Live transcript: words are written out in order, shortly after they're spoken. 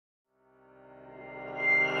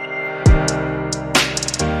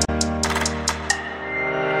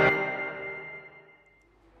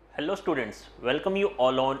Hello students, welcome you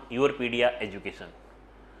all on YourPedia Education.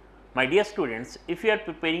 My dear students, if you are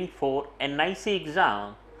preparing for NIC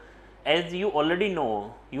exam, as you already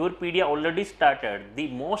know, YourPedia already started the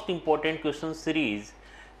most important question series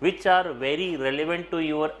which are very relevant to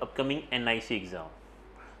your upcoming NIC exam.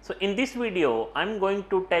 So, in this video, I am going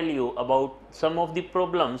to tell you about some of the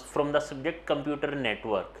problems from the subject computer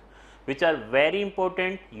network which are very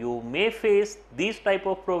important. You may face these type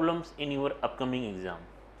of problems in your upcoming exam.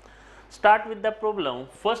 Start with the problem.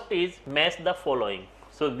 First is match the following.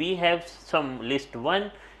 So, we have some list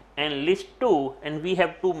 1 and list 2 and we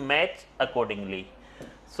have to match accordingly.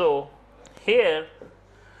 So, here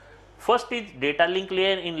first is data link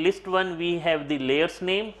layer. In list 1 we have the layers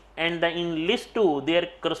name and in list 2 their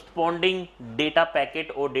corresponding data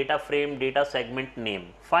packet or data frame, data segment name.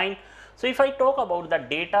 Fine. So, if I talk about the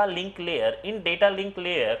data link layer, in data link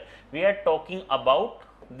layer we are talking about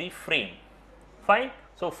the frame. Fine.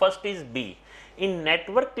 So, first is B. In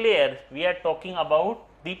network layer we are talking about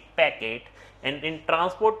the packet and in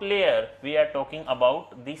transport layer we are talking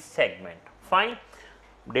about the segment. Fine.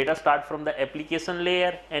 Data start from the application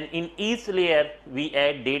layer and in each layer we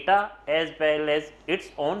add data as well as its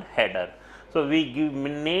own header. So, we give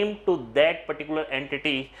name to that particular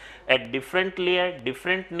entity at different layer,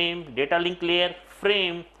 different name, data link layer,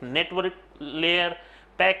 frame, network layer,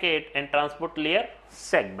 packet and transport layer,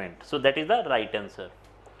 segment. So, that is the right answer.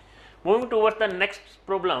 Moving towards the next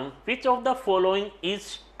problem, which of the following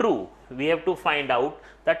is true? We have to find out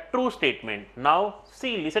the true statement. Now,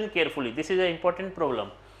 see, listen carefully, this is an important problem.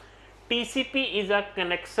 TCP is a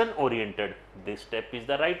connection oriented, this step is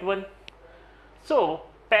the right one. So,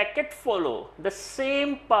 packet follow the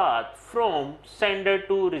same path from sender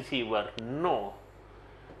to receiver. No,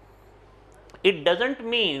 it does not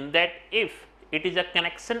mean that if it is a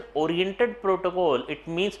connection oriented protocol, it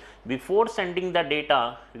means before sending the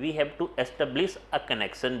data we have to establish a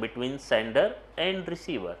connection between sender and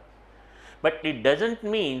receiver. But it does not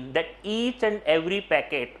mean that each and every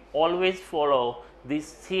packet always follow the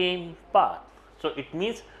same path. So, it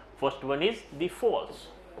means first one is the false.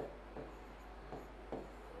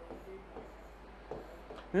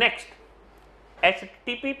 Next,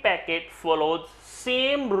 HTTP packet follows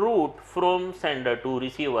same route from sender to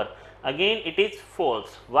receiver. Again it is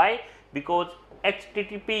false. Why? Because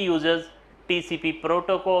HTTP uses TCP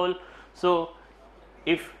protocol. So,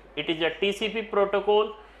 if it is a TCP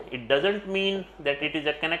protocol, it does not mean that it is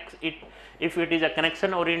a if it is a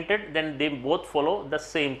connection oriented, then they both follow the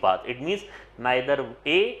same path. It means neither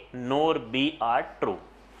A nor B are true.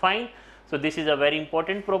 Fine. So, this is a very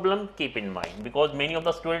important problem, keep in mind, because many of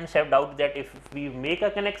the students have doubt that if we make a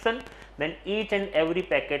connection, then each and every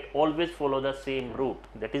packet always follow the same route.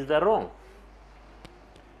 That is the wrong.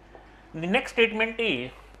 The next statement is,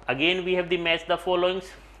 again we have the match the followings: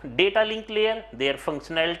 data link layer, their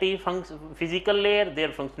functionality, physical layer, their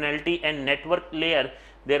functionality and network layer,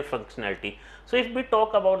 their functionality. So, if we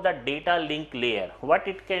talk about the data link layer, what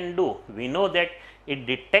it can do? We know that it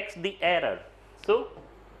detects the error. So,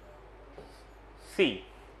 see,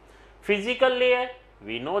 physical layer,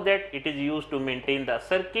 we know that it is used to maintain the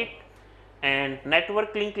circuit, and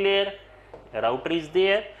network link layer, router is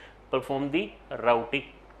there, perform the routing.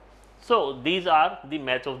 So, these are the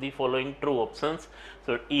match of the following true options.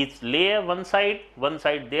 So, each layer one side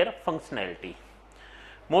their functionality.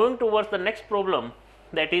 Moving towards the next problem,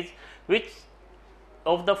 that is which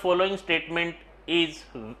of the following statement is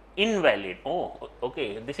invalid. Oh,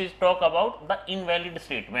 okay, this is talk about the invalid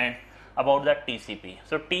statement about the TCP.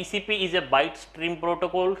 So, TCP is a byte stream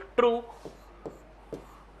protocol, true,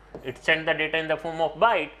 it sends the data in the form of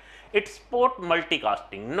byte. It support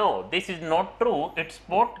multicasting. No, this is not true, it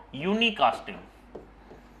support unicasting.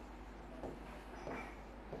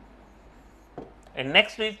 And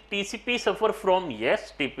next is TCP suffer from,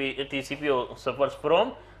 yes, TCP suffers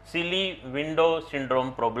from silly window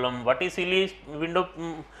syndrome problem. What is silly window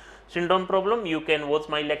syndrome problem? You can watch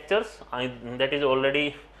my lectures, that is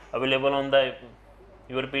already available on the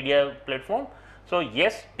YourPedia platform. So,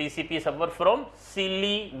 yes, TCP suffer from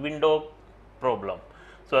silly window problem.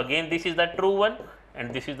 So, again this is the true one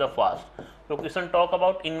and this is the false. So, question talk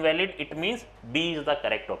about invalid, it means B is the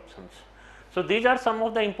correct options. So, these are some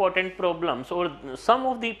of the important problems or some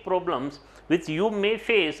of the problems which you may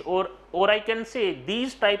face, or I can say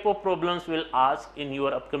these type of problems will ask in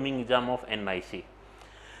your upcoming exam of NIC.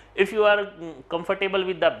 If you are comfortable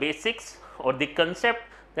with the basics or the concept,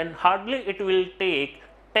 then hardly it will take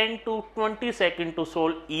 10 to 20 seconds to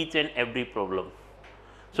solve each and every problem.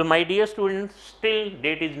 So, my dear students, still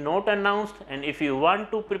date is not announced, and if you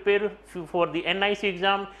want to prepare for the NIC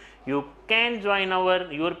exam, you can join our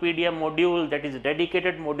YourPedia module, that is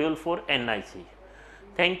dedicated module for NIC.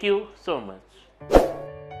 Thank you so much.